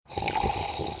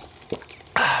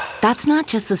That's not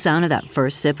just the sound of that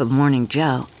first sip of Morning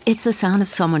Joe. It's the sound of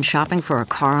someone shopping for a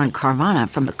car on Carvana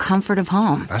from the comfort of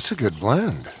home. That's a good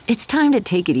blend. It's time to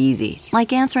take it easy,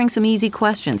 like answering some easy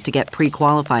questions to get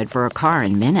pre-qualified for a car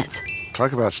in minutes.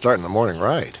 Talk about starting the morning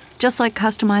right. Just like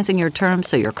customizing your terms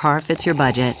so your car fits your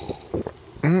budget.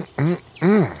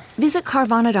 Visit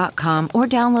Carvana.com or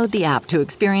download the app to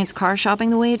experience car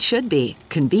shopping the way it should be.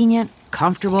 Convenient,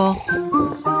 comfortable.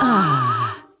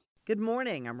 Good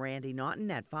morning. I'm Randy Naughton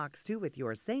at Fox 2 with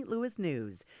your St. Louis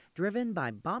news, driven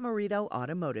by Bomarito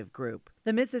Automotive Group.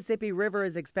 The Mississippi River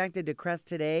is expected to crest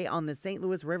today on the St.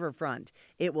 Louis riverfront.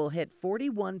 It will hit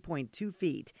 41.2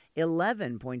 feet,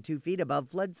 11.2 feet above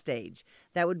flood stage.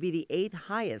 That would be the 8th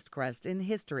highest crest in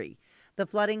history. The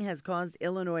flooding has caused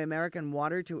Illinois American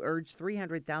Water to urge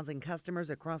 300,000 customers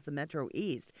across the Metro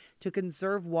East to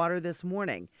conserve water this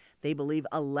morning. They believe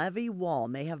a levee wall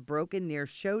may have broken near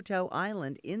Choteau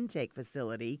Island intake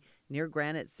facility near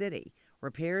Granite City.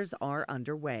 Repairs are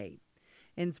underway.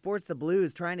 In sports, the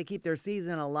Blues trying to keep their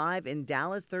season alive in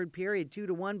Dallas. Third period,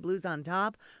 2-1, Blues on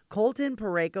top. Colton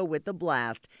Parayko with the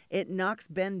blast. It knocks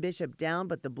Ben Bishop down,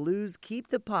 but the Blues keep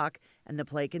the puck, and the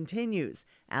play continues.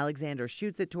 Alexander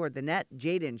shoots it toward the net.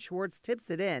 Jaden Schwartz tips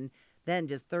it in. Then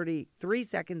just 33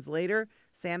 seconds later,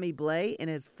 Sammy Blais, in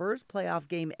his first playoff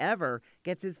game ever,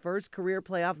 gets his first career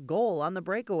playoff goal on the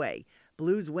breakaway.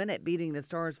 Blues win it, beating the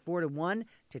Stars 4-1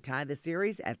 to tie the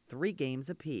series at 3 games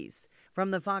apiece.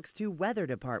 From the Fox 2 Weather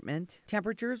Department,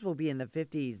 temperatures will be in the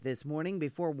 50s this morning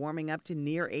before warming up to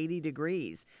near 80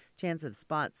 degrees. Chance of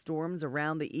spot storms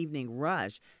around the evening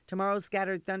rush. Tomorrow,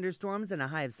 scattered thunderstorms and a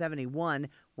high of 71.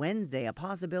 Wednesday, a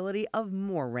possibility of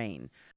more rain.